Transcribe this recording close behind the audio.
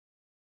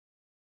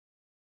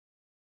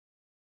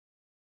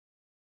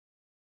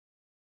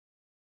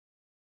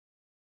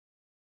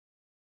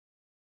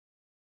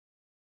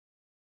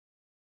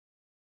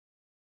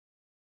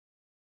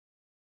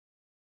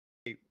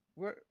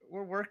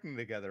we're working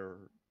together,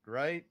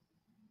 right?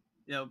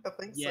 You know, I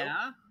think so.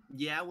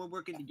 yeah, we're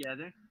working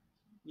together.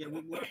 Yeah,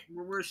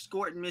 we're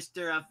escorting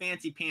Mister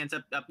Fancy Pants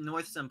up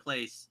north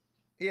someplace.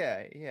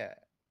 Yeah.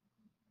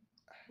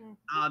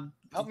 Um,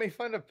 Help me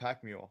find a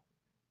pack mule.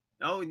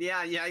 oh yeah,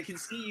 I can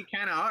see you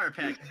kind of are a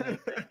pack mule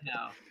right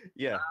now.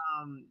 Yeah.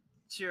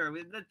 Sure.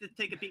 Let's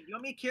take a peek. You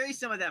want me to carry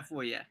some of that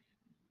for you?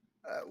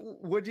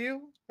 Would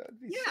you? That'd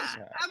be so Yeah,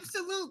 nice.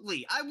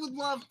 absolutely. I would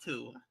love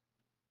to.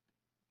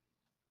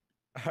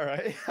 All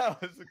right. How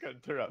is it gonna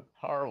turn out?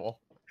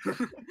 Horrible.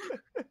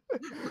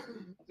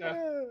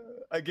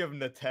 I give him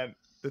the tent,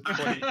 the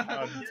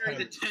 20-pound Carry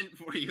the tent. tent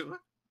for you.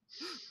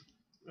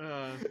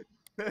 Uh,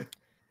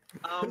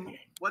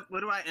 What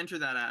do I enter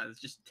that as?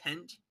 Just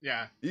tent?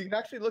 yeah. You can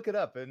actually look it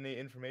up in the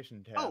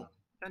information tab. Oh,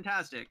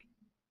 fantastic.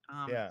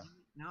 Yeah.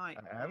 No,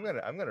 I'm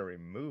gonna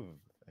remove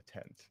a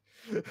tent.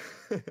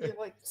 You're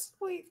like,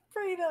 sweet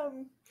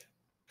freedom.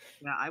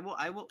 Yeah, I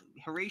will.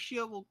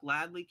 Horatio will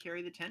gladly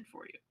carry the tent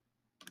for you.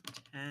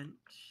 Tent.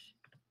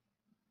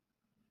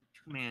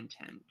 Two-man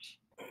tent.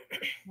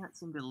 Can't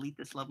seem to delete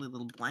this lovely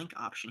little blank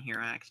option here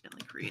I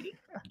accidentally created.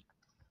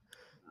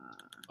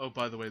 Oh,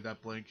 by the way,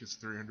 that blank is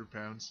 300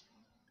 pounds.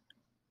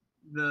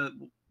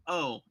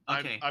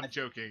 Okay. I'm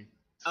joking.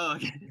 Oh,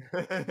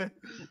 okay.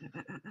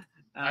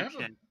 I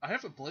Okay.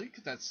 have a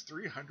blank that's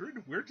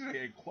 300. Where did I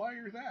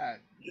acquire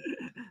that?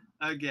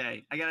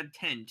 Okay, I got a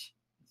tent.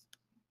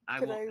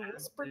 Could I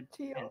whisper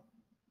to you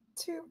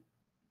too?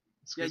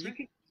 Excuse you me?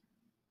 can.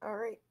 All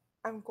right.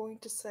 I'm going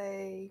to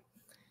say,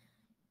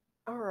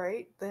 all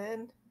right,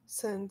 then,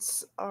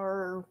 since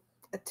our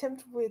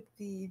attempt with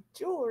the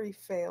jewelry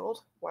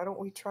failed, why don't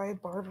we try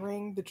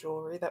bartering the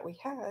jewelry that we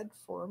had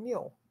for a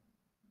mule?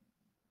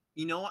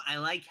 You know what? I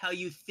like how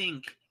you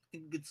think. I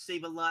think you could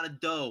save a lot of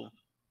dough.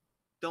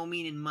 Dough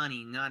meaning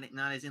money, not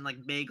as in like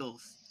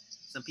bagels.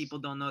 Some people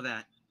don't know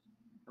that.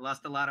 I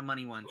lost a lot of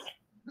money once.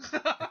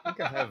 I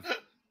think I have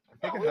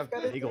All we've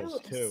gotta do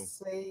bagels is too.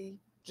 Say,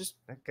 just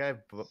That guy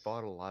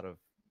bought a lot of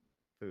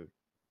food.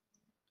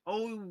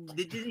 Oh,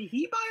 did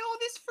he buy all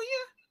this for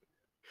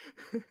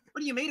you?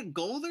 What are you made of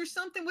gold or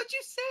something? What'd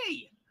you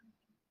say?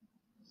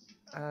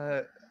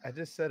 I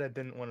just said I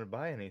didn't want to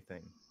buy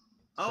anything.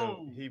 Oh.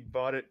 So he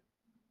bought it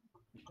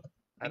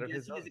I out of guess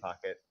his he own has a-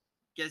 pocket.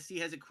 Guess he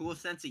has a cool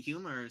sense of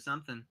humor or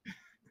something.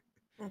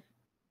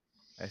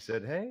 I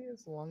said, hey,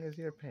 as long as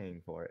you're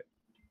paying for it.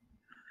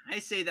 I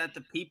say that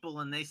to people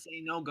and they say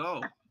no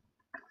go.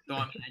 So I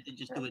mean, I did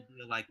just do a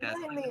deal like that.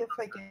 remind me if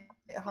I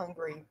get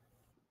hungry.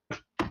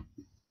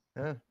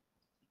 Huh?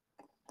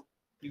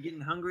 You getting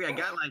hungry? I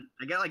got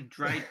like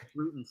dried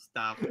fruit and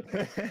stuff.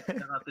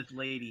 About this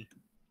lady.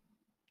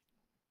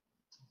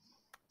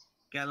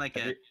 Got like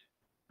a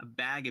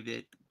bag of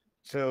it.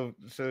 So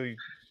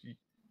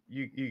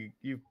you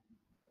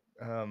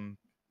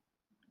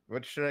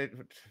what should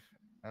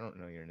I don't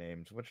know your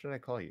names. What should I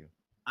call you?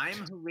 I'm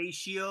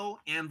Horatio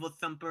Anvil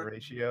Thumper.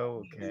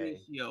 Horatio, okay.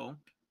 Horatio.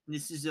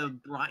 This is a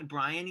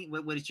Brian.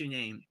 What is your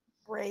name?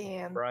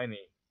 Brian. Bryony.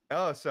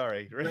 Oh,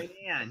 sorry.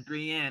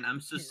 Brianne. I'm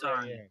so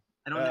sorry.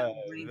 I don't have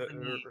a brain for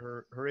names.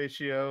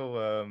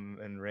 Horatio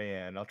and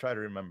Rayanne. I'll try to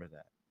remember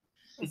that.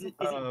 Is it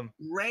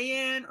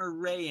Rayanne or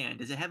Rayanne?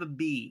 Does it have a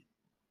B?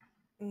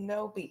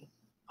 No B.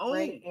 Oh,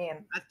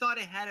 Rayanne. I thought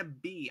it had a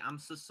B. I'm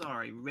so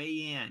sorry.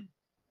 Rayanne.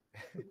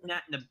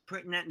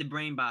 Putting that in the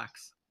brain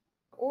box.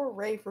 Or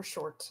Ray for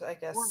short, I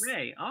guess. Or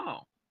Ray.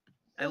 Oh.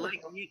 I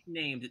like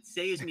nicknames. It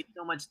saves me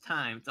so much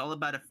time. It's all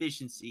about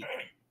efficiency.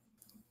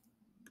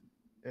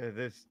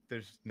 There's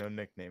no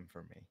nickname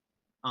for me.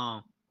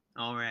 Oh,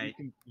 all right.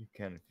 You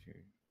can if you.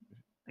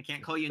 I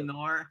can't call you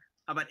Nor.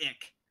 How about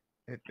Ick?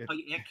 Call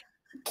you Ick.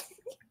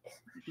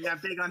 You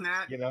not big on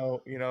that? You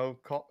know.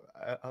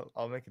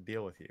 I'll make a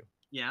deal with you.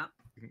 Yeah.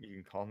 You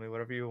can call me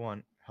whatever you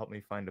want. Help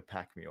me find a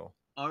pack mule.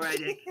 All right,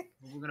 Ick.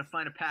 We're gonna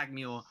find a pack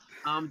mule.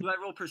 Do I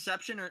roll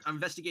perception or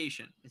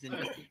investigation? Is it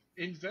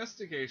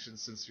investigation,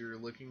 since you're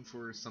looking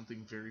for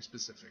something very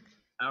specific.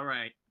 All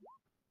right.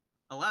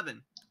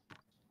 11.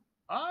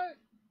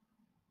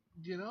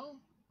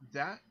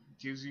 That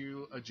gives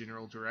you a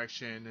general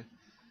direction.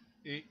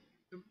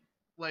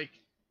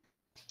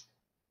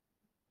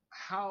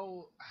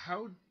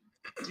 How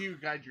do you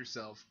guide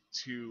yourself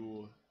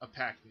to a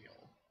pack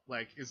mule?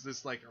 Like, is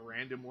this like a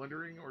random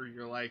wandering, or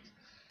you're like,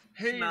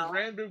 hey, Smell.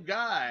 random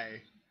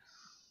guy?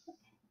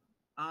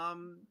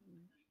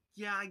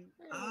 Yeah.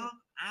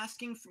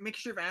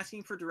 Mixture of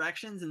asking for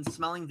directions and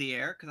smelling the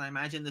air, because I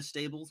imagine the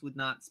stables would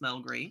not smell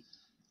great.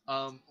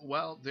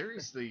 Well, there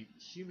is the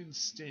human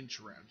stench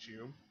around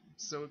you,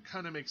 so it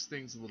kind of makes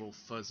things a little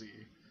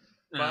fuzzy.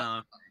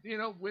 But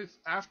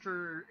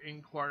after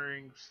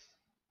inquiring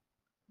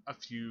a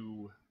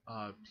few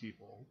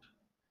people,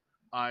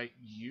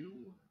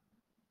 you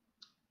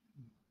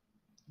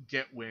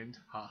get wind,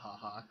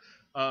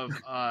 of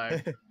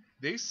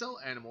they sell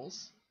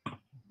animals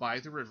by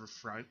the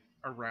riverfront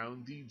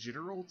around the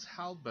General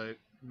Talbot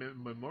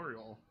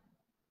Memorial.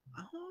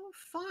 Oh,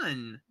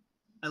 fun!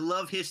 I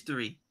love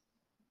history.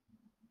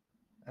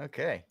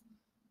 Okay.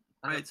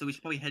 All right, so we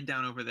should probably head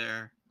down over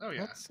there. Oh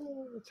yeah.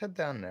 Let's head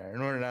down there.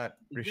 And we're not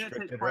It's gonna take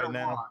restricted quite right a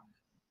now. walk.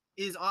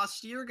 Is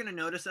Austere gonna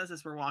notice us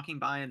as we're walking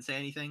by and say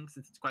anything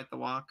since it's quite the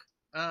walk?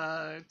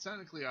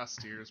 Technically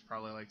Austere is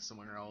probably like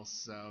somewhere else,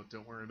 so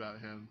don't worry about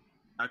him.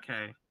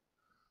 Okay.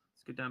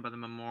 Let's go down by the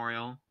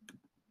memorial.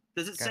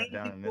 Does it say Kinda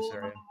down anything in this cool on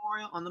the area.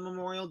 memorial? On the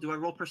memorial, do I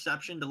roll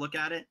perception to look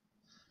at it?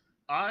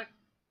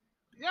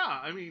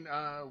 Yeah, I mean,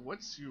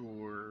 what's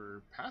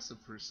your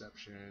passive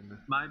perception?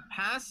 My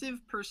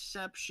passive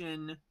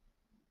perception,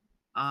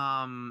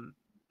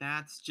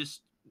 that's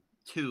just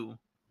 2.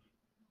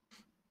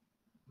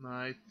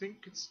 I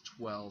think it's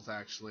 12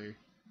 actually.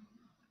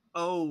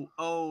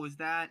 Oh, is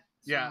that?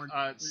 Yeah,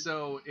 somewhere different?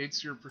 so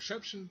it's your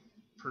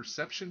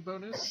perception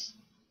bonus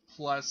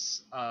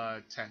plus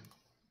 10.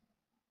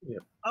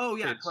 Oh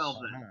yeah, It's- 12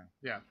 then. Uh-huh.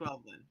 Yeah,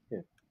 12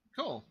 then.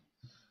 cool.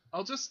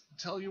 I'll just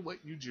tell you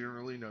what you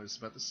generally notice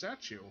about the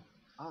statue.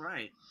 All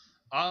right.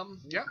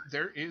 Yeah,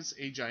 there is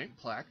a giant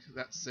plaque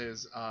that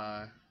says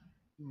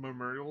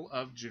Memorial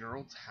of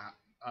General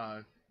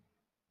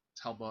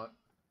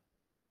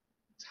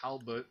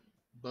Talbot.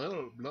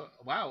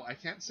 Wow, I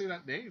can't say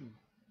that name.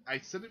 I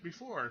said it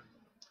before.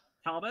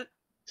 Talbot.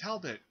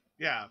 Talbot,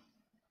 yeah.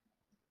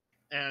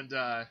 And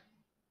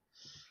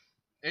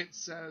it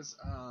says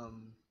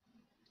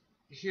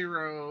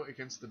hero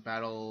against the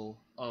Battle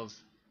of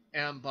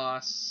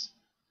Amboss,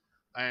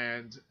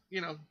 and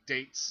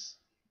dates.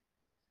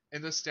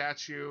 And the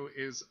statue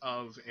is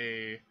of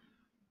a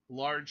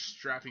large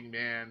strapping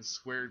man,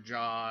 square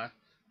jaw,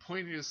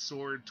 pointing his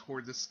sword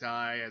toward the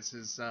sky as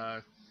his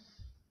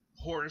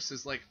horse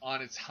is like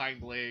on its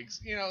hind legs.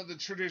 The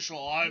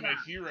traditional "I'm a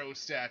hero"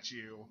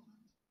 statue.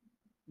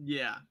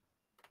 Yeah.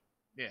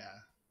 Yeah,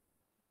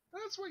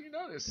 that's what you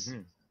notice.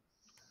 Mhm.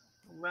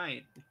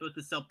 Right. You're supposed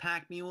to sell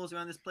pack mules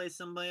around this place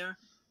somewhere.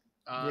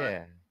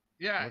 Yeah,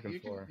 Looking you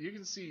for.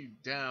 can see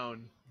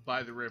down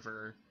by the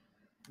river.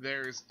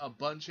 There's a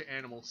bunch of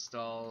animal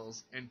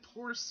stalls and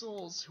poor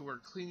souls who are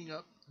cleaning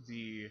up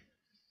the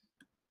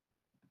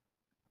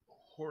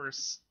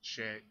horse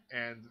shit,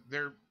 and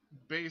they're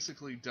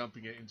basically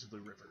dumping it into the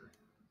river.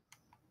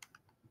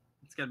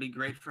 It's gotta be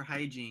great for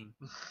hygiene.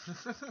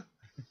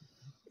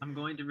 I'm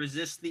going to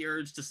resist the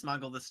urge to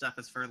smuggle the stuff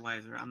as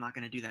fertilizer. I'm not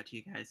going to do that to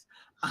you guys.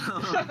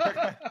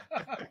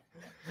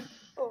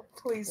 Oh,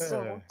 please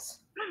Uh. don't.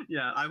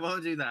 Yeah, I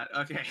won't do that.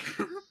 Okay.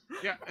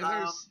 Yeah,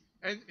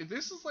 and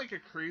this is like a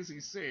crazy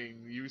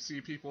thing. You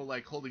see people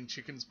like holding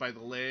chickens by the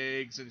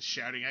legs and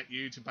shouting at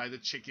you to buy the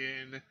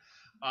chicken.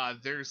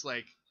 There's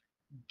like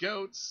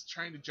goats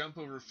trying to jump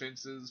over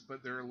fences,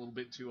 but they're a little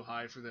bit too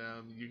high for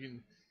them. You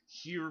can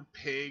hear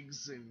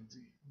pigs, and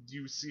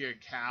you see a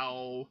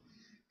cow.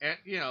 And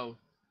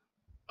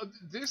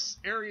this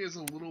area is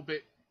a little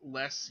bit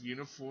less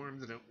uniform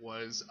than it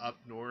was up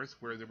north,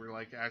 where there were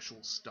like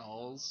actual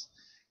stalls.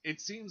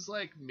 It seems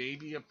like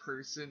maybe a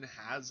person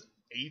has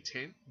a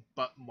tent,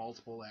 but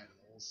multiple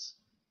animals.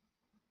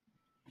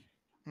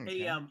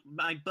 Hey,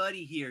 my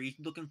buddy here, he's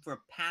looking for a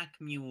pack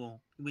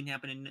mule. You wouldn't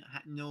happen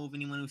to know of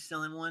anyone who's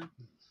selling one?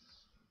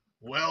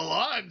 Well,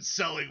 I'm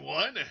selling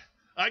one.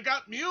 I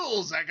got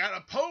mules. I got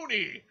a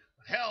pony.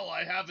 Hell,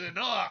 I have an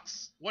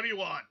ox. What do you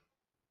want?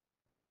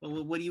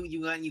 Well, what do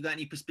you got? You got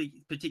any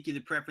particular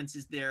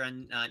preferences there,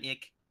 on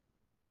Nick?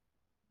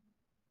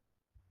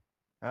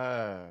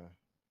 I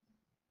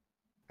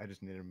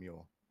just need a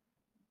mule.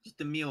 Just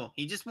a mule.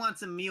 He just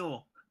wants a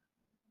mule.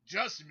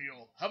 Just a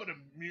mule. How about a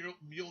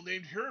mule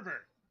named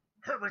Herbert?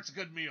 Herbert's a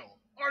good mule.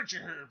 Aren't you,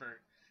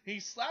 Herbert? He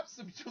slaps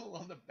the mule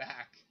on the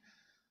back,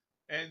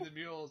 and the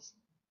mule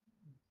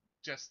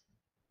just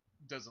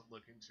doesn't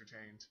look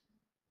entertained.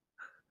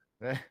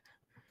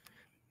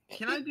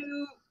 Can I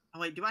do... Oh,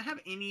 wait, do I have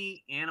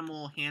any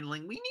animal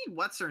handling? We need...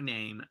 What's her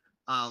name?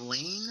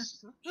 Lane?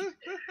 Yeah.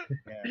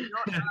 We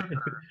don't have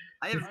her.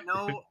 I have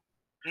no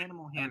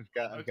animal handling.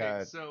 I've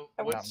got, so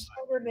I wish Not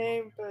I know her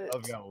name, but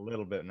I've got a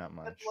little bit, not I'd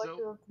much. like So-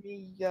 to have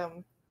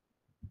me,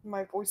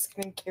 my voice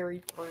getting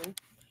carried through.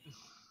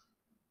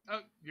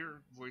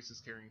 your voice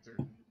is carrying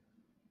through.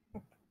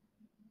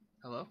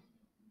 Hello?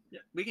 Yeah,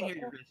 we can hear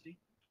you, Christy.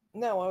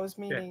 No, I was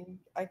meaning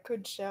I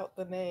could shout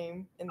the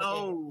name in the game.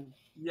 Oh,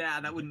 yeah,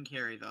 that wouldn't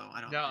carry, though.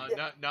 I don't No,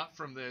 think. not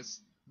from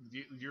this.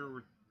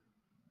 You're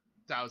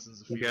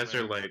thousands of You feet guys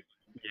away. are like,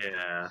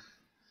 yeah,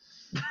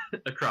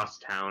 across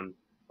town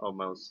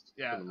almost.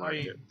 Yeah, from the I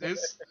mean,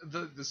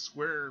 market. the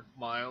square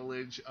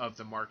mileage of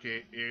the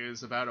market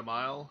is about a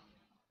mile.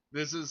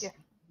 This is Yeah.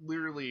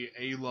 literally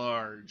a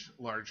large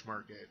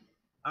market.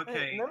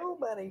 Okay. Ain't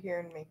nobody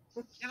hearing me.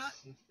 Can I...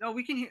 No,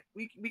 we can hear.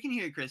 We can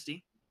hear you,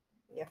 Christy.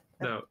 Yeah.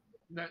 No,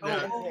 No,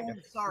 Oh, no,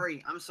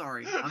 sorry. I'm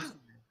sorry.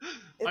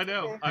 I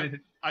know. okay.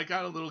 I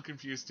got a little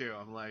confused too.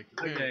 I'm like,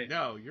 hey, Okay.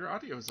 no, your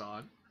audio's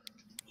on.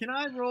 Can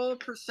I roll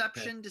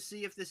perception to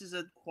see if this is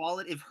a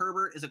quality? If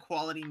Herbert is a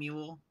quality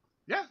mule?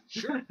 Yeah,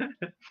 sure.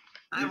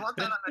 I want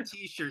that on a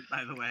T-shirt,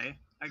 by the way.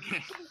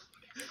 Okay.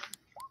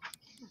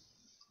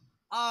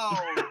 Oh,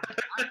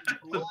 I'm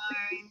blind.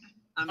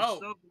 I'm Oh.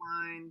 so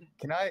blind.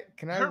 Can I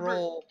Herbert-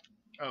 roll?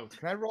 Oh,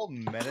 Can I roll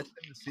medicine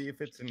to see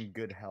if it's in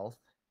good health?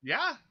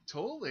 yeah,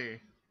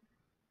 totally.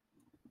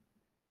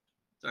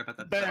 Sorry about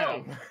that.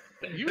 Bam!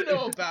 You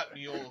know about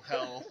mule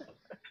health,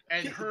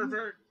 and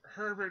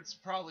Herbert's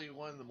probably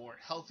one of the more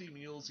healthy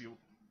mules you'll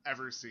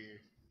ever see.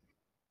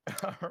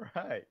 All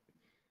right.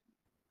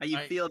 How you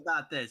feel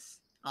about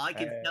this? Oh, I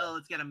can Uh, tell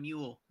it's got a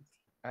mule.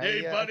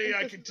 Hey, buddy, think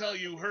I this can is tell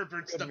you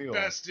Herbert's good the mule.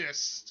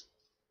 bestest.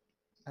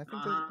 I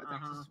think this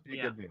is a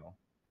Yeah. good mule.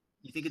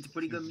 You think it's a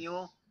pretty good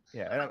mule?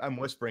 Yeah, and I'm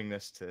whispering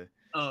this to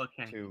Oh,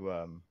 okay.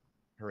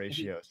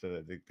 Horatio so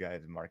that the guy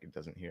at the market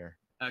doesn't hear.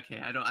 Okay,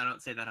 I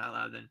don't say that out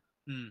loud then.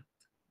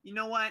 You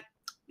know what?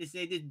 This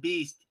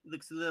beast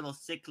looks a little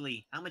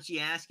sickly. How much you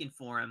asking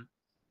for him?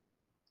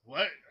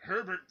 What?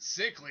 Herbert's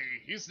sickly?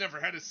 He's never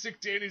had a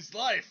sick day in his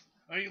life.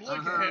 I mean,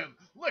 look at him.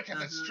 Look at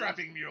that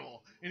strapping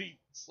mule. And he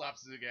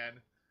slaps it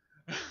again.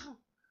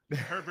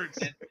 Herbert's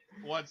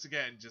once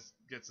again just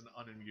gets an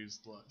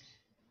unamused look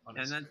on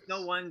his And that's face.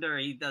 no wonder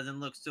he doesn't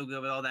look so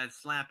good with all that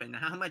slapping.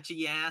 How much are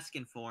you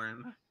asking for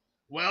him?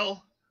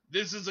 Well,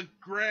 this is a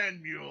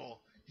grand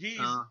mule. He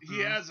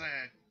has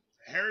a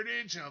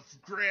heritage of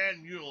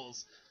grand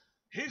mules.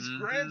 His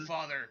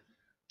grandfather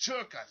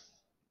took a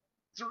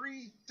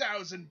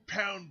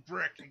 3,000-pound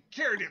brick and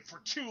carried it for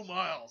 2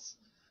 miles.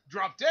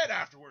 Dropped dead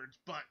afterwards,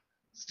 but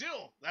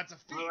still, that's a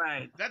feat. All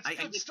right. That's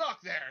good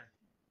stock there.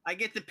 I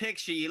get the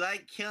picture. You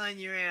like killing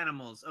your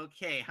animals.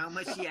 Okay, how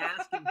much you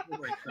asking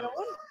for it, though?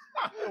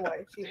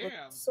 Why she Damn.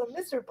 looks so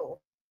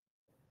miserable?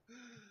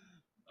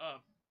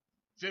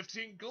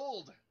 15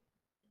 gold.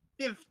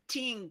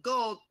 15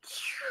 gold?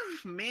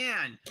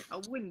 Man, I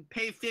wouldn't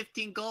pay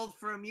 15 gold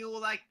for a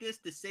mule like this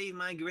to save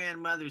my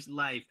grandmother's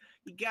life.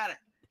 You got it.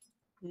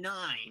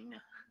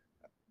 9.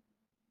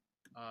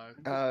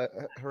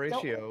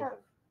 Horatio.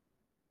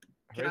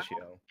 Can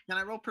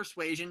I roll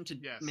persuasion to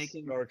make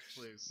him?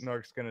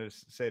 Nork's gonna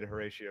say to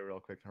Horatio real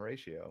quick.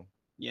 Horatio.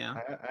 Yeah.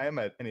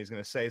 And he's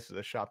gonna say so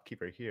the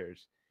shopkeeper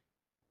hears.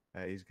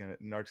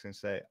 Nork's gonna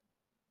say,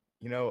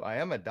 you know, I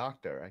am a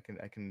doctor.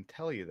 I can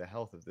tell you the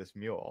health of this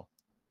mule,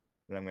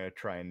 but I'm gonna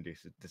try and do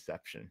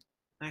deception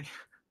to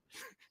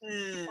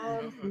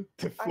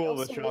fool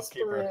the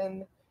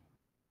shopkeeper.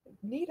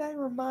 Need I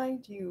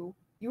remind you?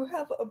 You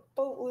have a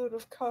boatload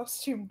of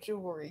costume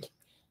jewelry.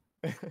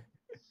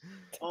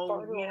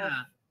 Oh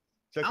yeah.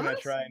 So can I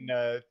try and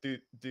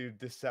do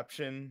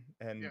deception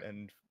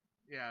and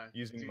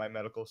using my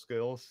medical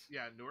skills?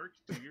 Yeah, Nork,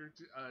 do your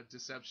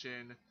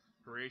deception.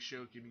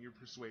 Horatio, give me your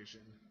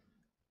persuasion.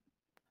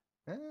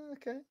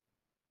 Okay.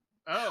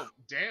 Oh,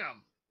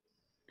 damn.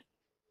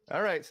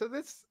 All right. So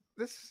this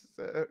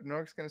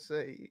Nork's gonna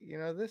say, you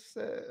know,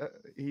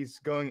 he's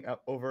going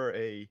over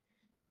a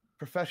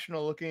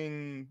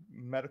professional-looking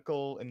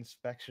medical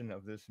inspection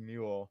of this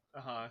mule.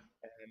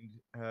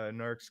 And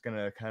Nork's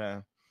gonna kind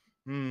of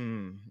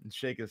and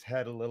shake his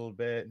head a little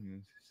bit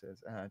and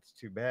says, it's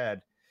too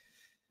bad.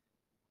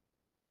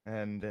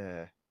 And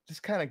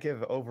just kind of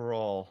give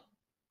overall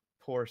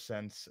poor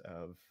sense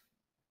of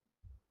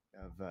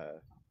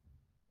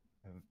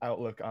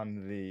outlook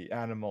on the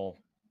animal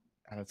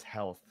and its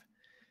health.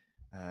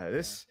 And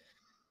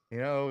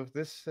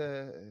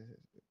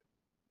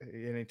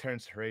he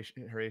turns to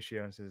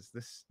Horatio and says,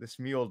 this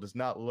mule does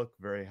not look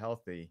very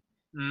healthy.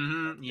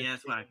 Yeah,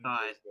 that's what I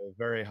thought. A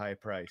very high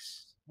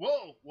price.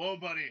 Whoa,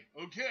 buddy.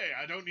 Okay,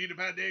 I don't need a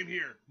bad name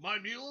here. My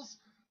mules,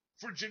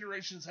 for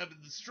generations, have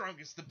been the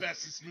strongest, the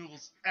bestest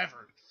mules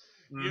ever.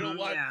 You know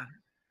what? Yeah.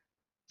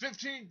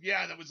 15?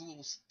 Yeah, that was a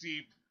little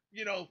steep.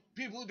 You know,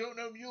 people who don't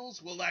know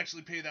mules will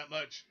actually pay that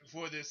much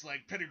for this,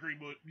 like, pedigree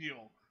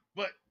mule.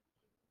 But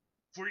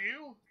for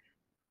you,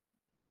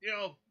 you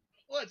know,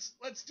 let's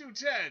do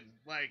 10.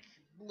 Like,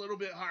 a little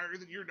bit higher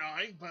than your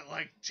 9, but,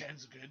 like,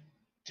 10's good.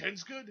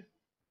 10's good.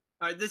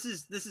 All right, this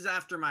is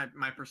after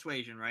my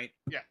persuasion, right?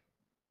 Yeah.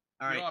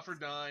 All right. You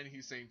offered 9,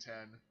 he's saying 10.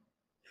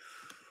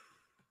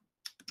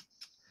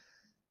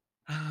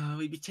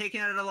 We'd be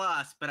taking it at a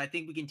loss, but I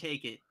think we can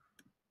take it.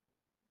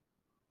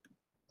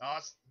 Oh,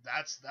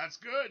 that's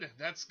good.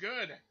 That's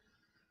good.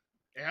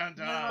 And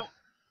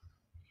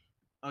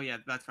oh yeah,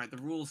 that's right. The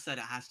rules said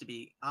it has to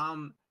be.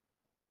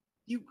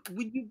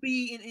 Would you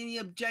be in any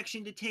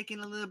objection to taking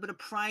a little bit of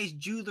prize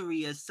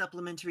jewelry as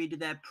supplementary to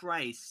that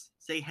price?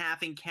 Say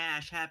half in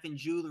cash, half in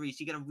jewelry, so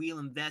you get a real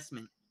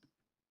investment.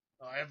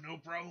 I have no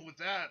problem with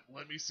that.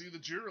 Let me see the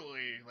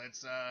jewelry.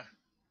 Let's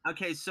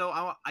Okay, so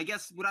I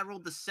guess would I roll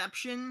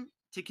deception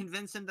to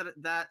convince him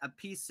that a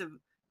piece of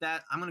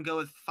that I'm gonna go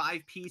with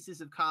 5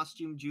 pieces of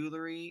costume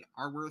jewelry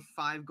are worth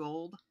 5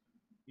 gold?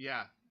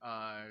 Yeah.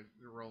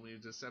 Roll me a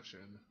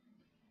deception.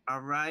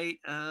 All right.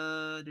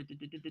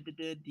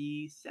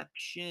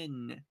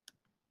 Deception.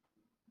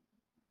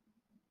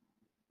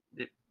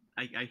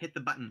 I hit the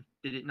button.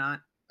 Did it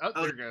not? Oh,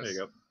 there it goes. There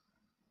you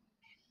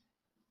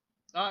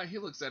go. He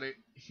looks at it.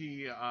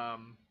 He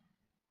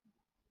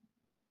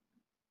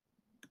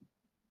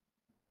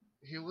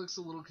looks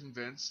a little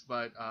convinced,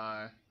 but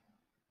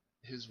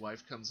his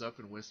wife comes up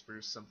and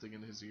whispers something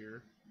in his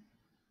ear.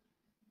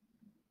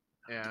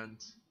 And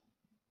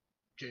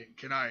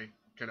can I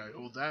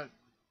hold that?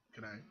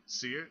 Can I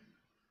see it?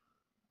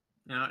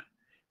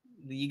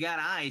 You got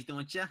eyes,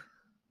 don't you?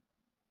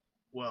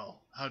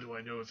 Well, how do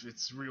I know if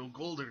it's real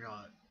gold or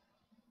not?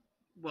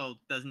 Well,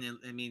 doesn't it?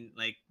 I mean,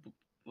 like,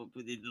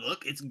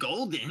 look, it's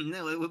golden.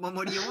 What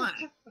more do you want?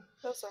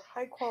 Those are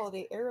high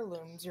quality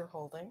heirlooms you're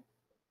holding.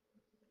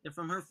 They're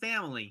from her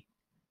family.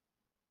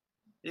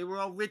 They were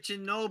all rich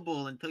and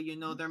noble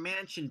until their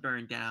mansion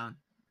burned down.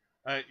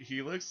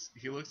 He looks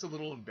a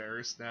little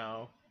embarrassed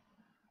now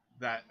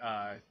that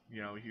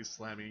he's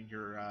slamming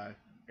your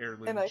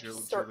heirloom And I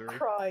start jewelry.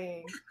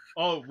 crying.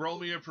 Oh, roll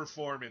me a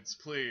performance,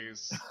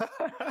 please.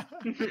 I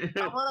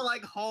want to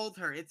like hold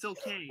her. It's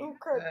okay. Oh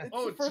crap!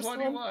 It's the first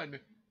 21. one.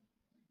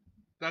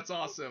 That's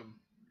awesome.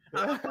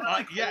 Like,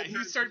 Yeah, hold he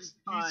her starts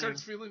time.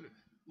 feeling.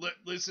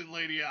 Listen,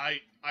 lady, I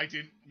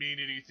didn't mean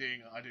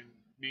anything. I didn't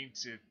mean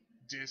to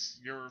diss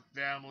your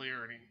family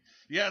or anything.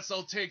 Yes,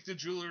 I'll take the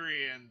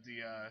jewelry and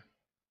the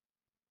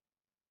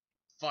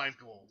 5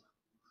 gold.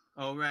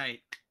 All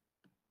right.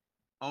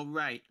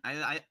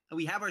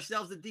 We have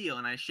ourselves a deal,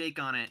 and I shake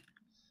on it.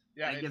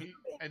 Yeah, I and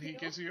give- he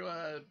gives you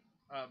a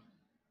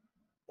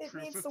It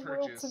proof means of the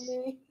world to purchase.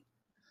 me.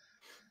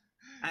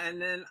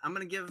 And then I'm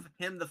gonna give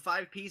him the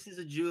 5 pieces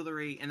of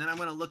jewelry, and then I'm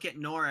gonna look at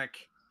Norik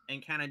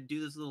and kind of do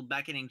this little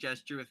beckoning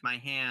gesture with my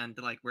hand,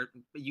 like, "Where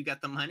you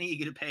got the money? You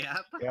gonna pay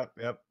up?"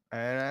 Yep.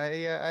 And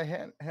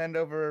I hand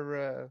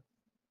over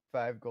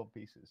 5 gold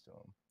pieces to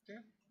him.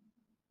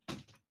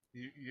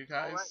 You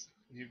All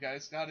right.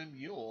 guys got a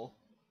mule.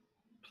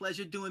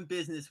 Pleasure doing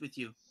business with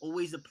you.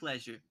 Always a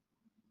pleasure.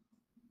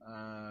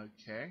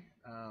 Okay.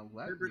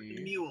 Let Herbert the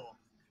me. Mule.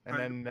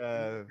 And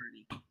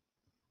Herbert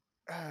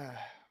then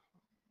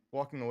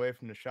walking away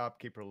from the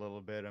shopkeeper a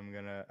little bit, I'm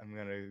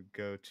gonna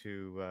go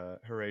to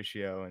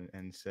Horatio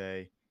and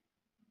say,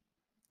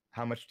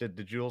 how much did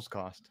the jewels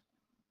cost?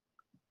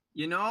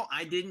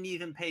 I didn't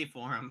even pay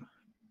for him.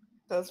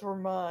 Those were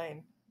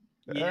mine.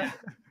 Yeah.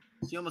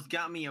 She almost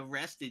got me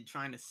arrested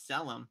trying to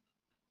sell them.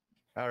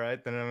 All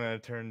right, then I'm gonna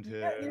turn You to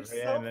got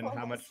yourself Rayanne, and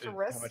how much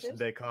almost did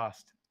they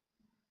cost?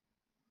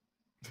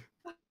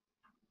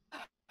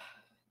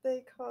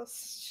 They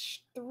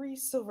cost 3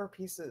 silver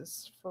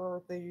pieces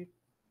for the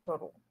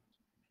total.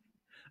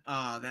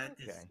 Oh, that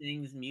Okay. just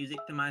sings music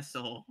to my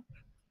soul.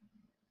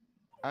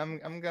 I'm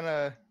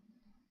gonna,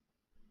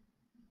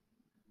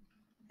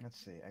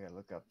 let's see. I gotta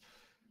look up.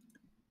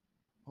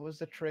 What was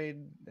the trade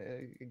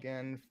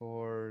again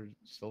for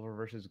silver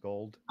versus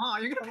gold? Oh,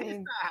 you're gonna I pay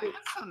mean, that.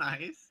 That's so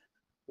nice.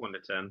 1 to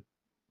 10.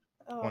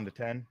 Oh, 1 to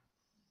 10.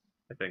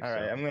 I think All so.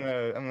 right, I'm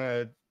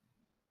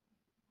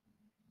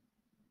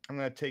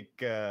gonna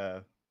take.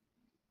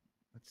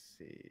 Let's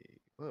see.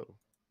 Whoa.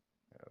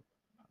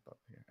 Pop up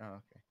here. Oh,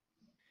 okay.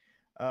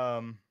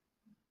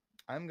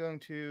 I'm going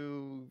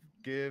to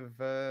give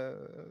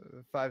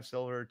 5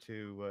 silver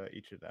to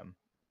each of them.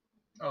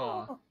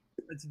 Aw.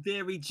 It's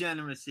very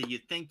generous of you.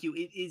 Thank you.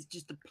 It is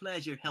just a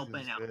pleasure helping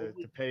This is out. to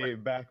Always a pay pleasure.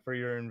 back for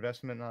your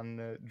investment on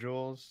the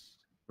jewels,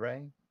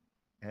 Ray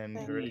and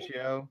Thank you.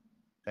 Horatio.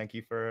 Thank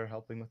you for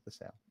helping with the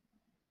sale.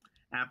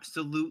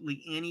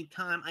 Absolutely.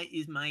 Anytime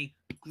is my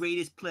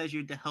greatest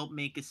pleasure to help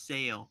make a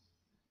sale.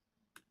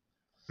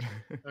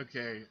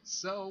 Okay,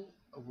 so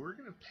we're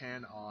gonna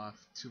pan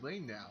off to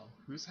Lane now,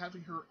 who's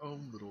having her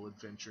own little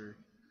adventure.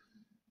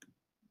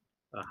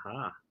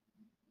 Aha.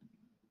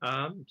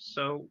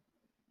 So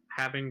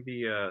having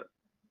the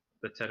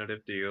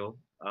tentative deal,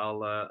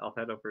 I'll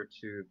head over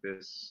to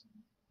this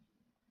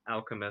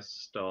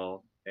alchemist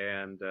stall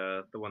and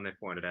the one they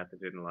pointed at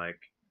that didn't like,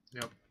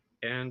 Yep.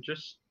 and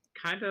just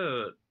kind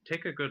of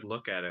take a good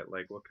look at it.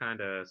 Like, what kind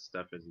of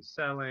stuff is he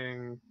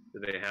selling? Do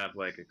they have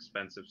like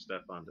expensive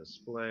stuff on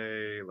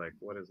display? Like,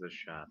 what is this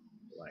shop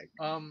like?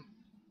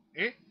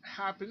 It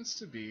happens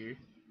to be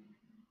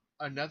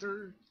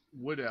another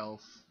wood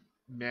elf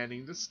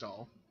manning the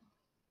stall.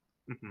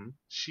 Mm-hmm.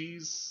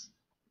 She's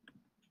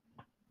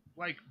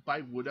like,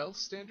 by wood elf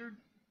standard,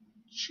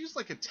 she's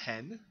like a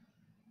 10.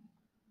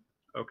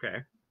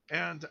 Okay.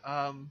 And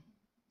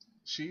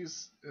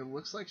it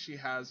looks like she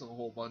has a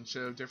whole bunch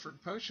of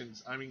different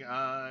potions. I mean,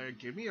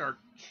 give me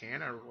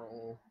Arcana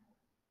roll,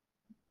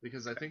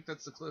 because I think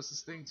that's the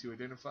closest thing to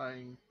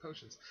identifying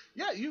potions.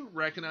 Yeah, you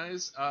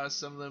recognize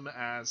some of them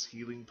as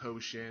healing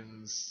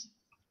potions.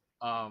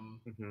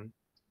 Mm-hmm.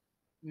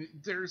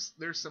 There's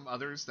some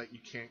others that you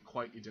can't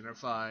quite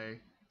identify.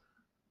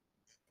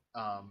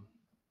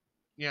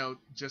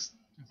 Just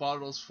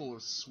bottles full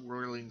of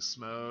swirling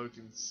smoke,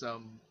 and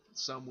some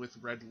with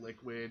red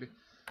liquid.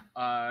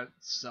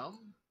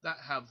 Some that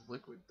have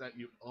liquid that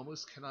you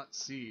almost cannot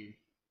see.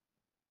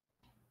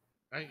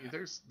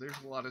 There's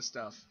a lot of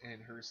stuff in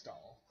her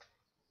stall.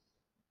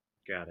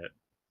 Got it.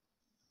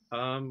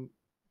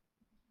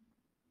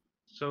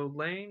 So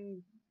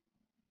Lane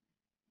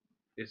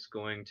is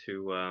going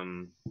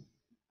to.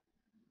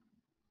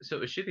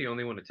 So is she the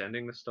only one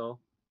attending the stall?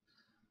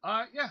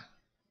 Yeah,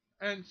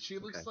 and she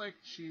looks Okay. like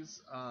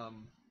she's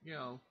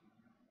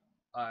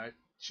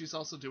she's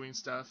also doing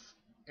stuff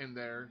in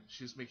there.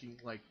 She's making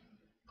like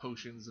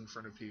potions in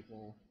front of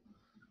people.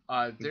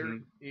 There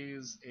Mhm.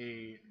 is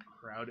a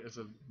crowd of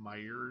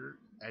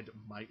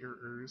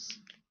admirers.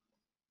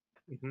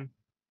 Mhm.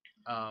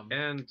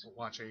 And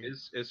watching.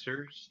 is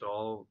her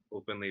stall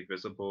openly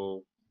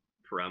visible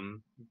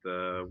from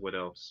the Wood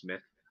Elf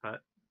Smith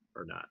hut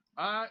or not?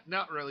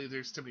 Not really.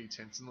 There's too many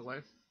tents in the way.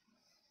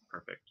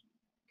 Perfect.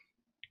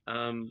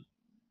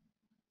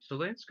 So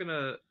Lane's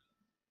gonna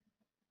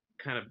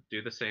kind of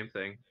do the same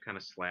thing, kind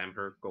of slam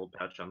her gold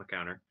pouch on the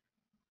counter,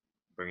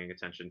 bringing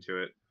attention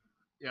to it,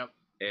 Yep.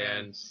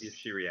 and see if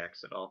she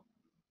reacts at all.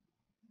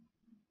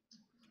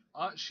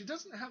 She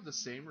doesn't have the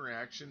same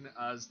reaction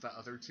as the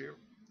other two.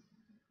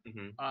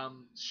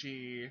 Mm-hmm.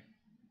 She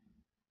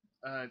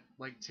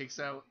takes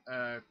out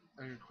an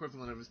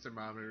equivalent of a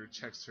thermometer,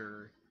 checks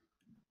her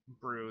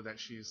brew that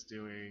she's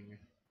doing,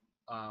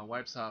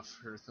 wipes off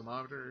her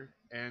thermometer,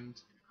 and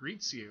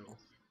greets you.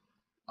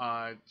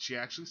 She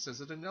actually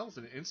says it in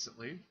Elven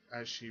instantly,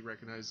 as she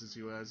recognizes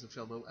you as a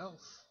fellow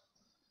elf.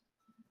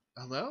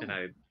 Hello. And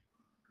I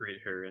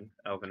greet her in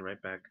Elven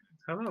right back.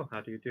 Hello,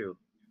 how do you do?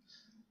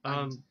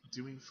 I'm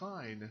doing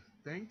fine,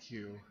 thank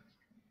you.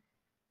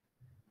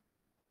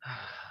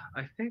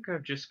 I think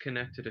I've just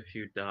connected a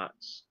few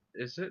dots.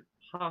 Is it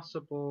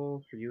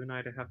possible for you and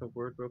I to have a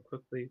word real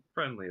quickly?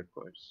 Friendly, of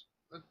course.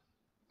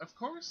 Of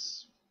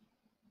course.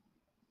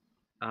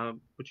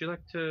 Would you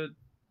like to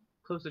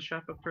close the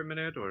shop up for a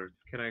minute, or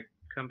can I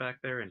come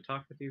back there and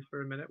talk with you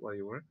for a minute while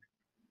you work?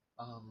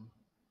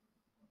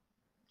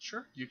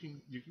 Sure. You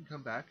can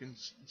come back, and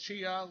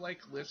she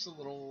lifts a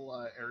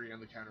little area on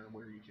the counter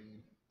where you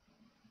can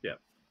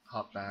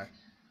hop back.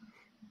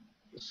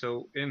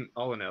 So in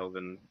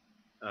Elven,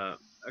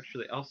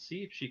 actually, I'll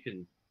see if she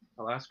can.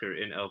 I'll ask her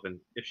in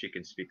Elven if she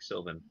can speak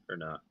Sylvan or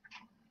not.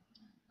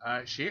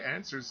 She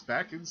answers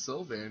back in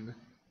Sylvan.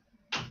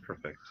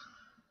 Perfect.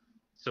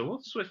 So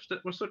we'll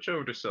switch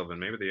over to Sylvan.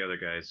 Maybe the other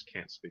guys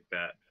can't speak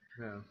that.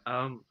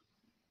 Yeah.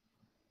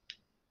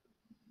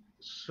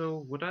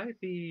 So would I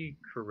be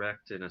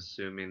correct in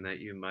assuming that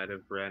you might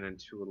have ran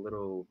into a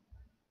little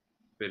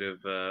bit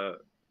of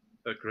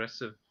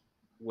aggressive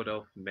Wood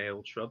Elf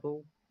male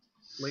trouble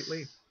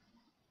lately?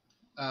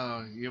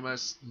 Oh, you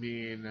must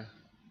mean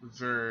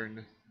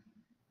Vern.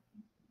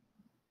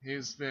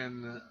 He's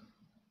been,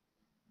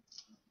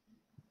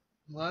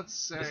 let's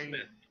say,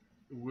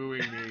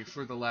 wooing me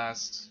for the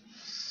last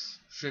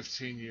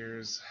 15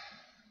 years.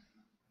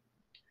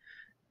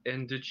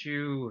 And did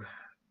you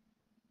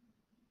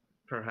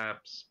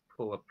perhaps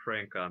pull a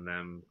prank on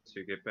them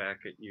to get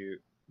back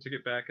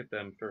at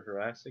them for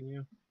harassing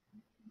you?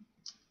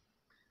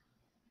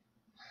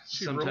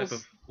 Some type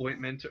of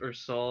ointment or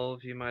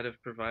salve you might have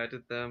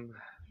provided them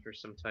for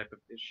some type of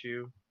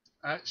issue?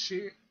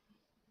 She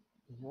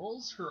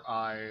rolls her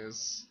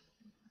eyes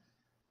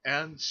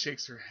and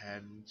shakes her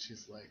head, and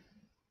she's like,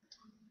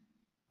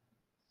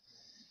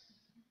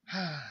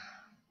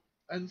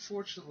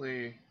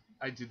 unfortunately,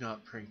 I did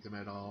not prank them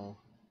at all.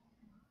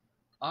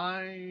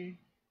 I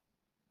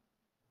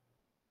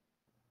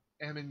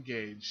am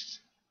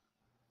engaged,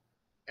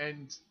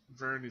 and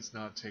Vern is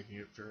not taking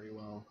it very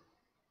well.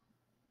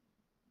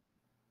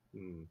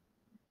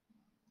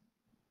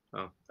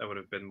 Oh, I would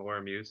have been more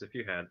amused if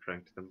you had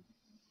pranked them.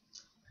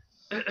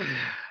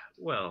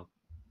 Well,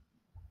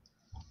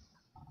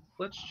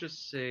 let's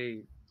just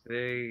say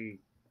they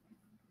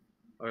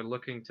are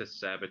looking to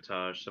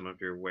sabotage some of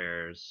your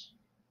wares.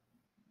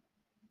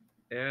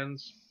 And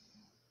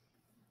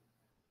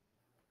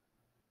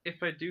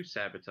if I do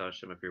sabotage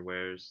some of your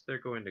wares, they're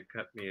going to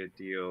cut me a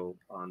deal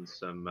on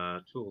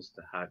some tools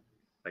to hunt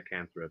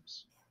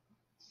lycanthropes.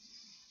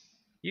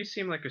 You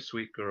seem like a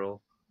sweet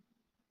girl.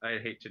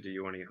 I'd hate to do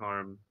you any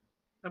harm.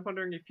 I'm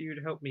wondering if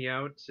you'd help me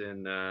out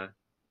in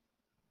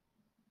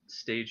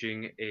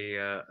staging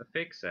a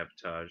fake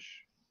sabotage.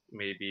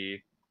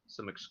 Maybe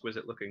some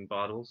exquisite-looking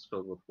bottles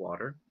filled with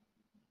water.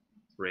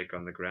 Break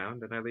on the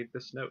ground, and I leave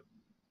this note.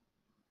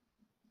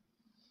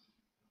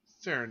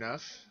 Fair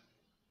enough.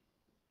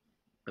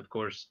 Of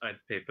course, I'd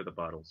pay for the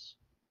bottles.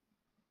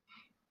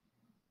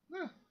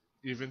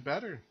 Even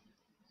better.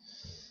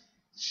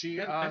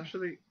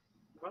 Actually,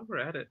 while we're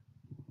at it,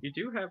 you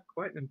do have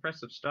quite an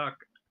impressive stock,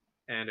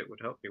 and it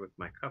would help me with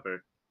my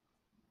cover.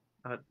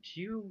 Do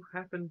you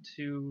happen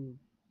to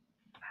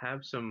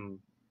have some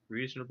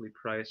reasonably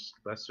priced,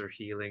 lesser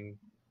healing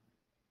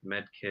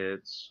med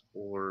kits,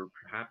 or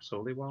perhaps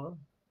holy water?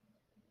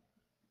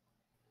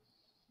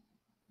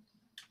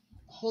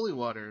 Holy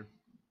water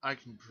I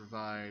can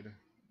provide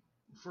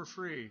for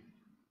free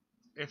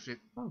if it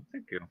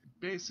thank you.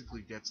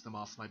 basically gets them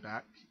off my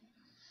back.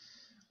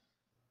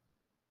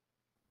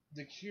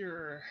 The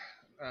cure,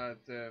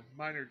 the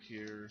minor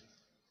cure,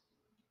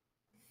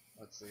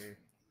 let's see,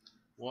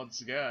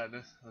 once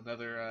again,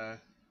 another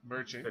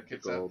merchant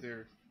gets gold. out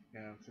there.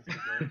 Yeah, 50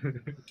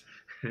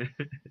 gold.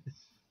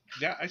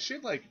 Yeah, I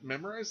should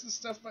memorize this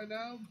stuff by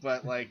now,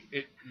 but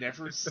it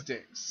never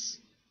sticks.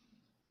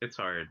 It's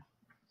hard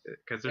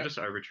because they're just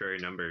arbitrary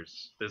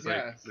numbers. There's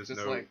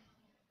no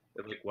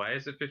why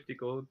is it 50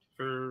 gold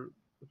for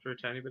a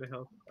tiny bit of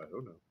health? I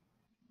don't know,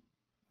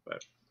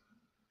 but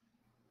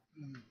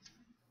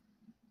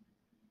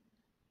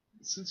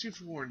since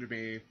you've warned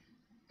me,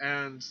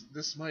 and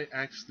this might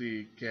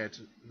actually get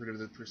rid of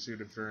the pursuit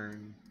of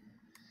Vern,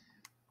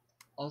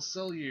 I'll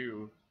sell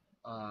you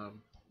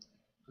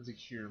the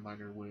cure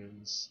minor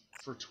wounds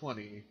for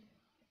 20.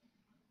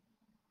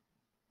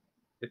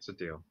 It's a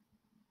deal.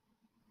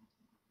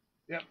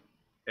 Yep.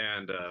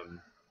 And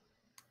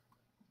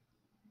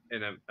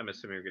I'm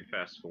assuming we could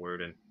fast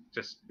forward and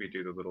just we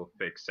do the little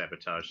fake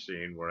sabotage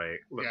scene where I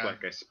look Yeah.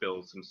 like I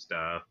spilled some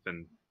stuff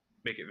and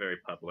make it very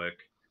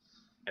public,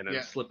 and then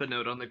Yeah. slip a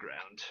note on the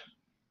ground.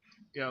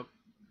 Yep.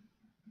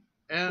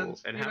 And Cool.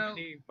 And how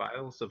many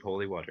vials of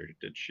holy water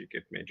did she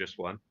give me? Just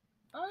one?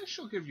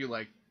 She'll give you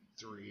like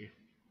 3.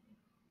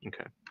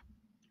 Okay.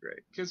 Great.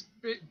 Because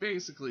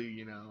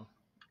basically,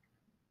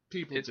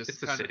 people It's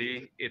just a kind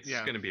city. It's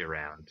going to be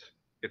around.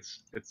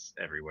 It's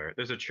everywhere.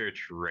 There's a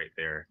church right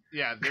there.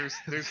 Yeah, there's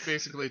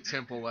basically a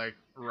temple like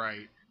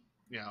right,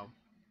 Yeah.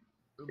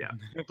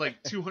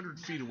 like 200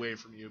 feet away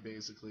from you,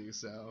 basically.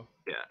 So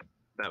yeah,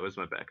 that was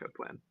my backup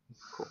plan.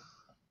 Cool.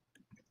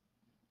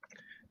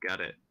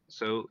 Got it.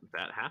 So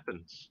that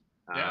happens.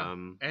 Yeah,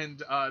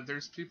 and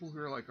there's people who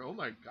are like, oh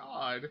my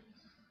god,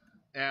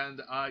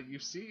 and you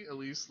see at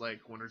least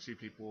like 1 or 2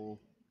 people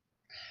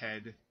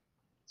head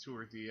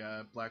toward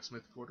the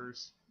blacksmith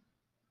quarters.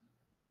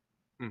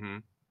 Mm-hmm.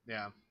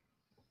 Yeah.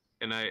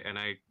 And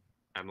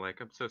I'm like,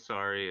 I'm so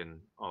sorry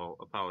and all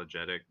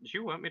apologetic. Do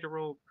you want me to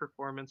roll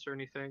performance or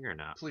anything or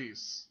not?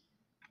 Please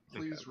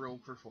Okay. roll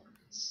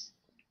performance.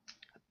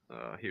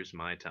 Here's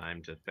my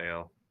time to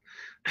fail.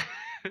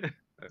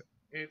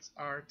 It's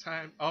our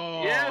time.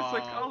 Oh yes,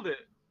 I called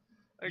it.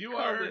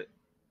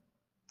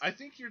 I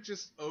think you're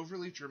just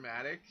overly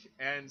dramatic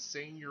and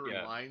saying your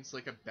lines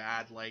like a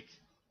bad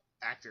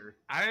actor.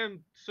 I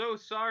am so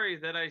sorry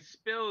that I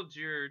spilled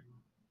your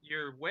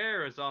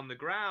wares on the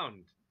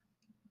ground.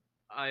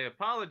 I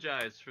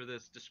apologize for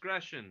this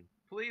discretion.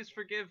 Please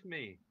forgive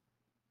me.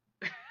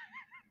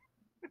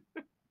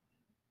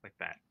 Like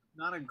that.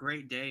 Not a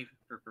great day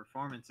for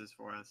performances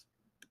for us.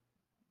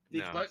 The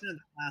No. exception of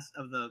the class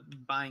of the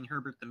buying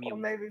Herbert the Mule. Well,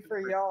 maybe for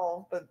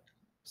y'all, but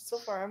so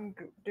far I'm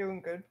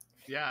doing good.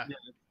 Yeah. Yeah,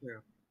 that's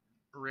true.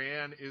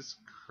 Ran is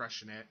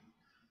crushing it.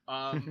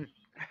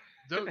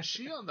 Though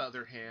she, on the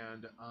other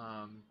hand,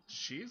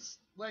 she's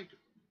like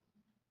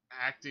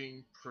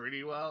acting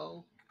pretty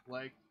well.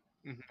 Like,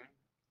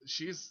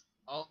 she's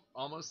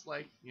almost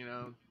like,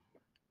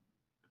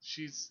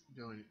 she's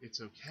going,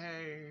 it's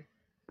okay.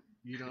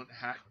 You don't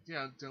have,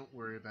 don't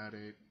worry about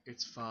it.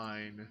 It's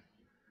fine.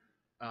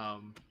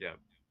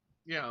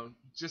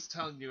 Just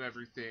telling you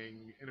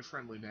everything in a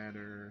friendly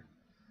manner.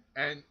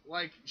 And,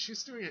 like,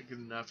 she's doing it good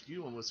enough,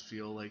 you almost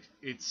feel like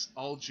it's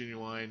all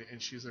genuine and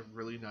she's a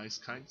really nice,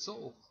 kind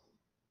soul.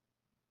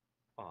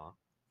 Aw.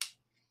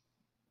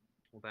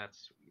 Well,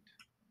 that's sweet.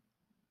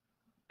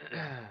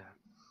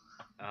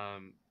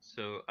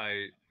 So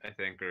I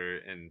thank her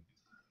and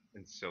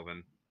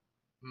Sylvan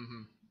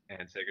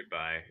and say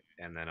goodbye,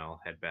 and then I'll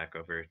head back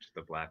over to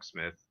the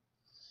blacksmith.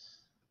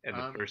 And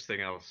the first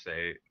thing I'll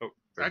say... Oh,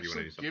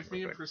 actually, give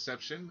me a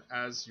perception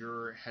as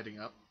you're heading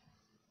up.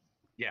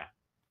 Yeah.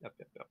 Yep.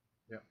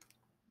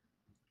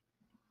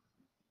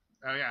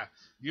 Oh yeah,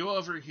 you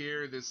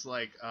overhear this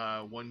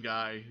one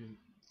guy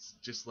who's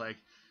just like,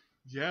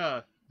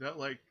 yeah, that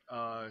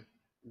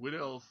wood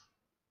elf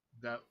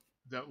that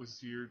was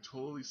here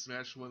totally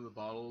smashed one of the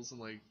bottles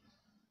and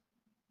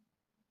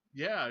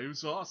yeah, it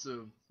was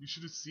awesome. You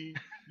should have seen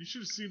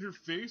her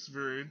face,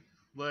 Vern.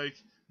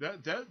 Like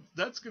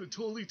that's gonna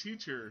totally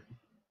teach her.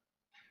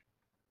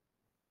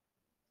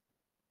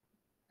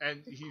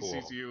 And he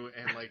sees you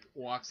and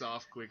walks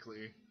off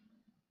quickly.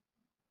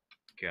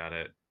 Got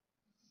it.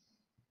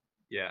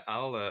 Yeah,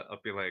 I'll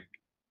be like,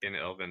 in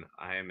Elven,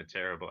 I am a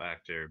terrible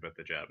actor, but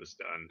the job is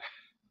done.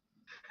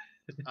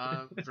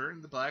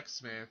 Vern the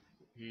blacksmith,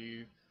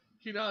 he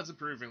nods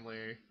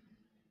approvingly.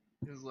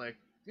 He's like,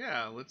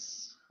 yeah,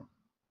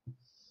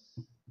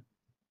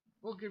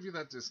 we'll give you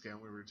that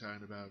discount we were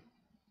talking about.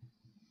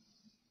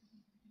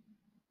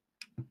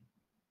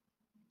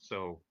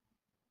 So,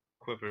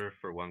 quiver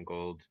for 1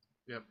 gold.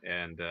 Yep.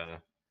 And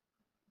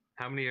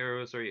how many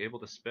arrows are you able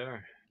to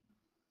spare?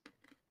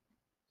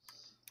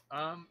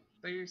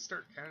 They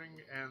start counting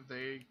and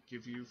they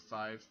give you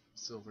 5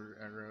 silver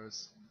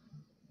arrows.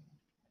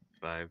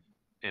 5.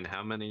 And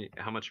how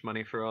much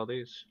money for all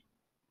these?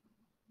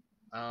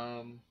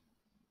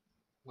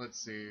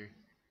 Let's see.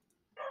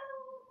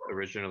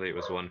 Originally it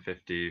was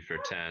 150 for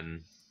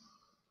 10.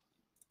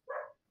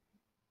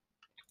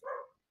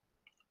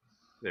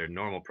 Their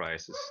normal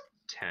price is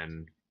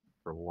 10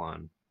 for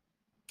 1.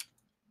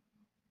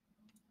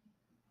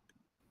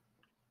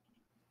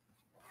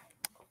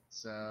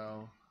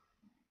 So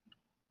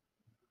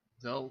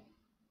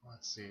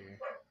let's see.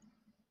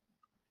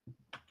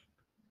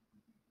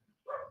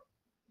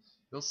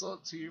 They'll sell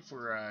it to you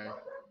for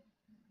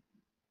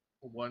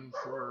 1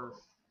 for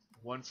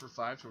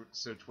 5,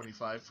 so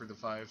 25 for the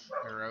 5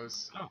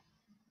 arrows. Oh,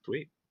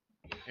 sweet.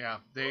 Yeah,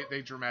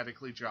 they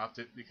dramatically dropped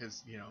it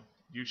because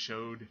you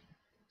showed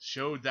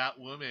that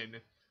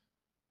woman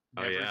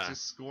never to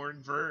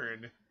scorn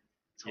Vern.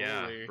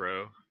 Totally. Yeah,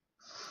 bro.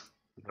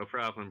 No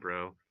problem,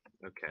 bro.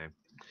 Okay.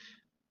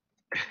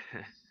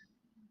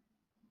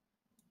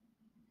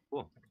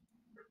 Cool.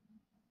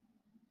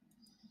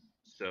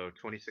 So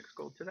 26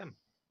 gold to them.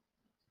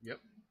 Yep.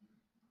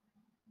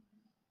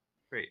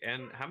 Great.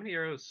 And how many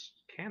arrows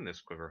can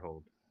this quiver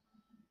hold?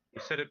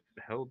 You said it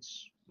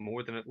holds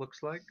more than it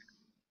looks like?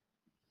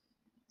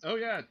 Oh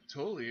yeah,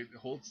 totally. It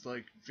holds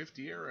like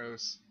 50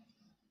 arrows.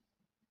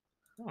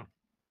 Oh.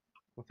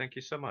 Well, thank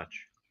you so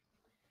much.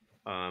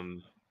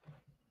 And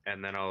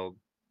then I'll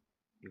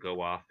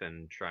go off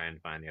and try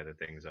and find the other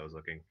things I was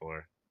looking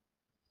for.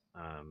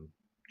 Do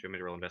you want me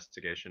to roll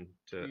investigation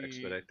to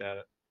expedite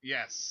that?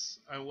 Yes.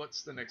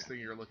 What's the next thing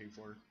you're looking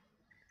for?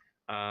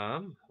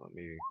 Let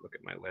me look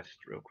at my list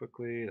real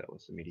quickly. That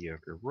was a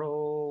mediocre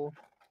roll.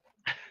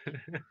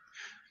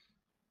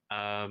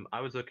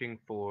 I was looking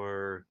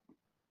for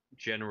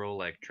general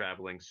like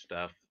traveling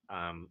stuff.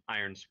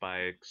 Iron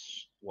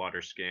spikes,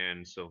 water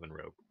skin, sylvan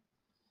rope.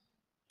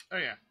 Oh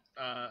yeah.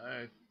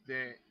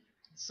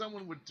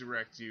 Someone would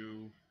direct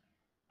you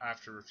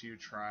after a few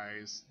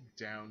tries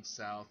down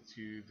south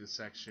to the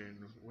section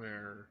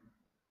where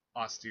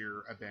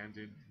Austere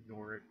abandoned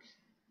Norik.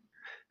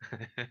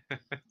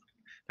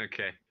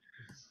 Okay.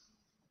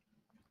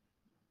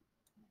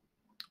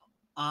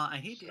 I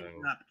hate to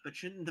interrupt, but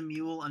shouldn't the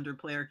mule under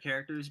player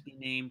characters be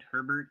named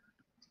Herbert?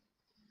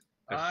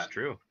 That's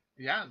true.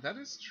 Yeah, that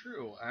is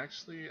true.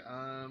 Actually,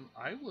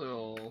 I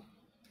will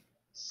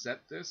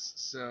set this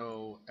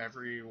so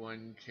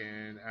everyone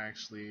can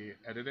actually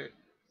edit it.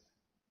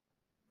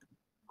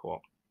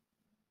 Cool.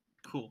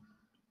 Cool.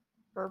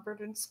 Herbert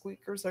and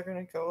Squeakers are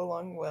going to go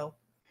along well.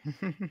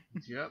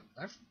 Yep,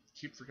 I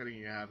keep forgetting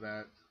you have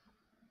that.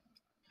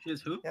 She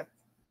is who? Yep.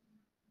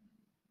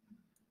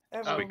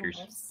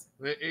 Squeakers.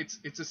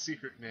 It's a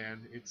secret,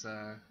 man. It's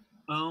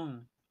Oh,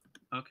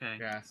 okay.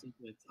 Yeah.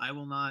 Secrets. I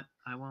won't ask.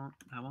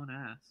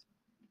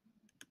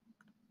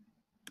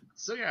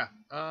 So yeah,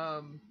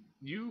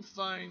 you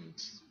find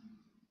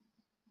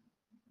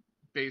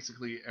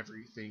basically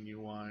everything you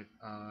want.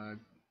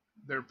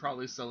 They're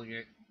probably selling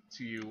it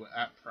to you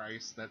at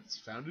price that's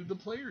found in the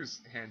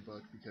player's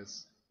handbook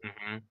because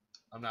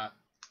I'm not.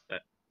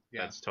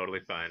 That's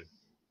totally fine.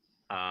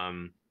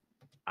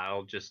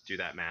 I'll just do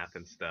that math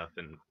and stuff,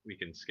 and we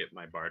can skip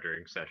my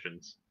bartering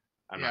sessions.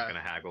 I'm not gonna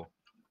haggle.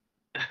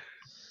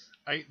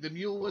 The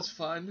mule was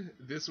fun.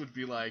 This would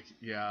be like,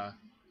 yeah.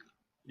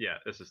 Yeah,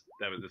 this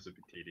would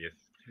be tedious.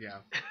 Yeah.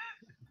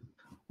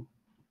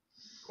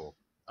 Cool.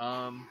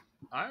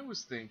 I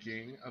was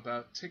thinking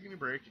about taking a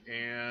break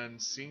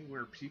and seeing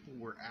where people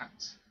were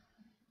at.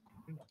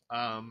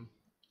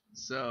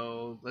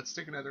 So let's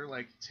take another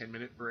like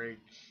 10-minute break.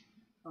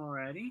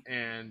 Alrighty.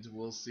 And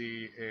we'll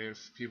see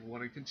if people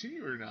want to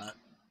continue or not.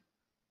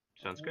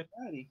 Sounds good.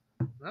 Alrighty.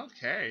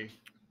 Okay.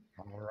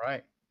 All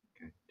right.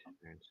 Okay,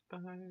 10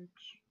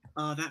 spikes.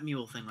 That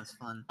mule thing was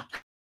fun.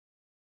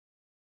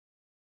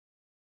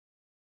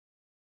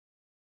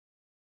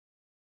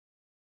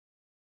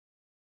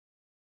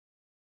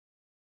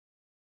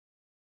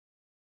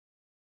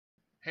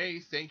 Hey,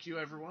 thank you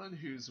everyone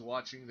who's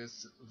watching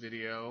this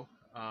video.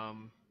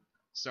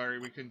 Sorry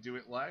we couldn't do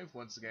it live.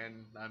 Once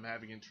again, I'm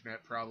having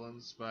internet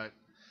problems, but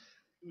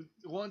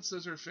once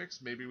those are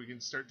fixed, maybe we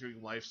can start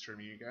doing live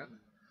streaming again.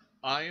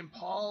 I am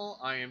Paul.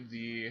 I am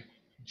the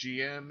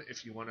GM.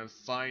 If you want to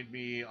find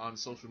me on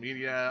social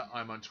media,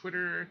 I'm on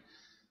Twitter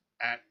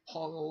at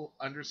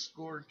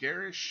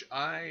Paul_Garish.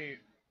 I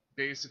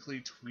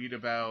basically tweet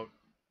about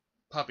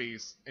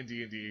puppies and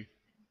D&D.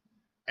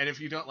 And if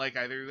you don't like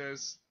either of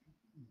those,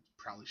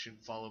 probably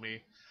shouldn't follow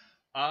me.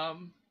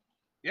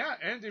 Yeah,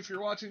 and if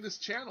you're watching this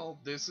channel,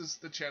 this is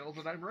the channel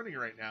that I'm running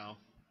right now.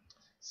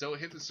 So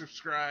hit the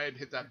subscribe,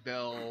 hit that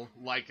bell,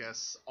 like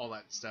us, all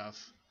that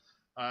stuff.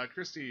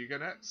 Christy, you go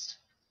next.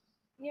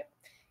 Yep.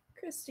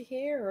 Christy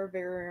here, or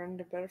Very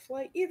Random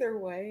Butterfly. Either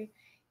way,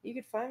 you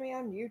can find me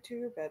on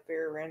YouTube at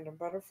Very Random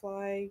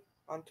Butterfly,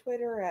 on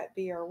Twitter at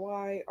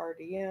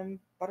BRYRDM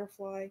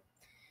Butterfly,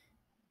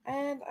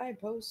 and I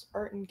post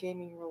art and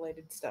gaming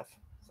related stuff.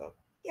 So,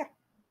 yeah.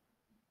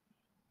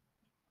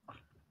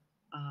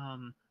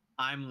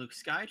 I'm Luke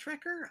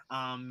Skytrekker.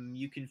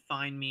 You can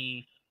find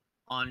me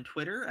on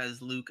Twitter as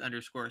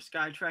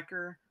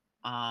Luke_Skytrekker.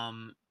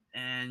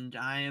 And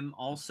I am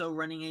also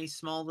running a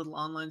small little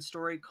online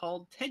story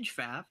called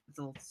Tejfaf. It's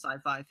a little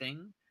sci-fi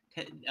thing.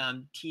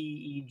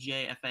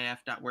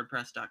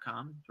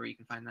 TEJFAF.wordpress.com, where you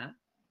can find that.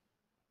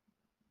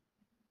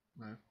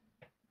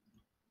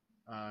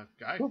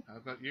 Guy, how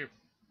about you?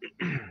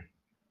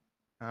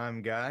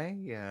 I'm Guy,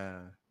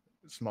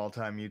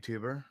 small-time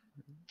YouTuber.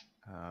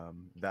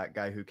 That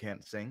guy who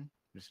can't sing.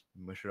 Just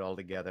mush it all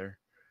together.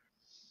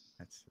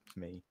 That's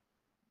me.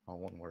 All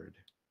one word.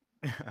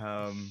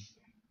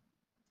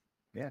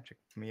 Yeah, check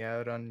me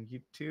out on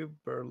YouTube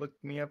or look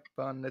me up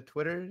on the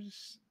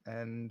Twitters.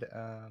 And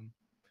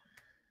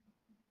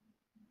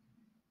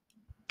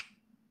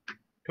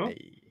cool.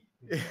 Hey.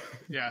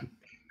 Yeah,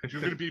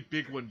 you're gonna be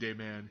big one day,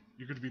 man.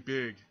 You're gonna be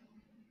big.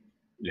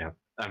 Yeah,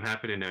 I'm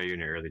happy to know you in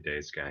your early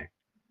days, Guy.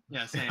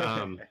 Yeah,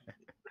 same.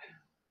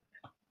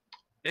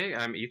 Hey,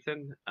 I'm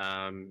Ethan,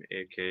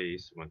 aka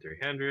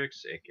Ethan13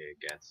 Hendrix, aka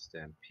Gat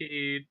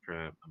Stampede.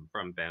 I'm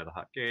from Band of the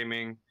Hot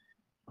Gaming.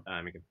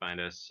 You can find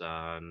us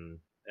on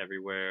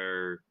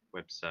everywhere: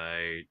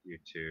 website,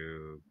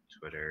 YouTube,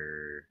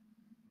 Twitter,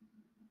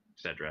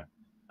 etc.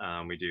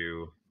 We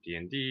do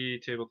D&D,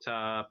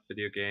 tabletop,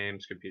 video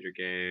games, computer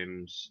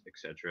games,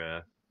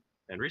 etc.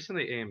 And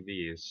recently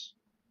AMVs.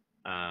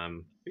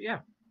 But yeah,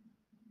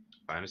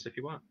 find us if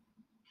you want.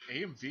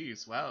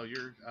 AMVs. Wow,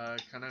 you're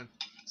kind of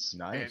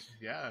Nice.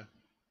 Yeah.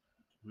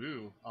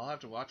 Woo. I'll have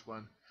to watch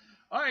one.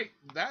 All right,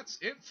 that's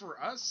it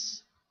for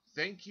us.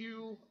 Thank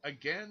you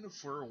again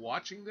for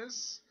watching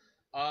this.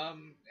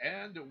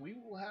 And we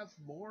will have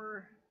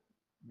more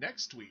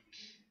next week.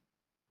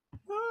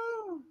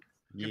 Woo!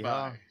 Yeehaw.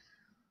 Goodbye.